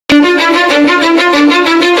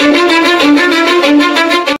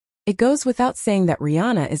It goes without saying that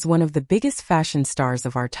Rihanna is one of the biggest fashion stars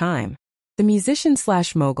of our time. The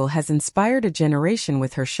musician/mogul has inspired a generation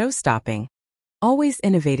with her show-stopping, always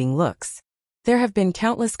innovating looks. There have been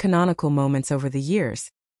countless canonical moments over the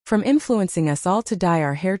years, from influencing us all to dye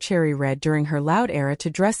our hair cherry red during her loud era to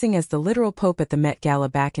dressing as the literal Pope at the Met Gala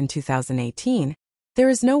back in 2018. There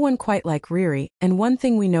is no one quite like Riri, and one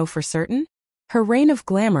thing we know for certain? Her reign of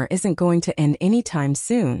glamour isn't going to end anytime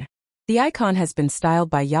soon. The icon has been styled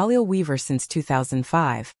by Yalil Weaver since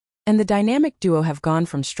 2005, and the dynamic duo have gone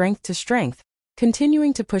from strength to strength,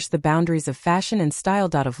 continuing to push the boundaries of fashion and style.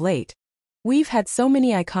 Of late, we've had so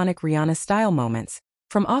many iconic Rihanna style moments,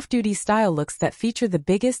 from off-duty style looks that feature the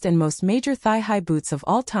biggest and most major thigh-high boots of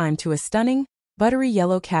all time to a stunning, buttery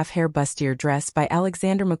yellow calf hair bustier dress by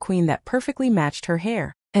Alexander McQueen that perfectly matched her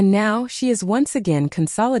hair. And now, she is once again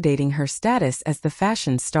consolidating her status as the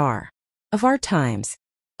fashion star of our times.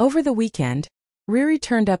 Over the weekend, Riri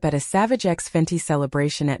turned up at a Savage X Fenty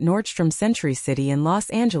celebration at Nordstrom Century City in Los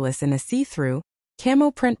Angeles in a see-through, camo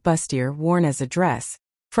print bustier worn as a dress.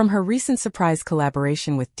 From her recent surprise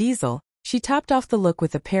collaboration with Diesel, she topped off the look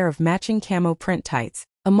with a pair of matching camo print tights,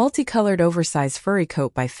 a multicolored oversized furry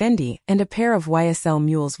coat by Fendi, and a pair of YSL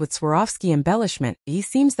mules with Swarovski embellishment. It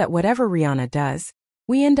seems that whatever Rihanna does,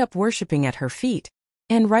 we end up worshipping at her feet,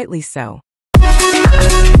 and rightly so.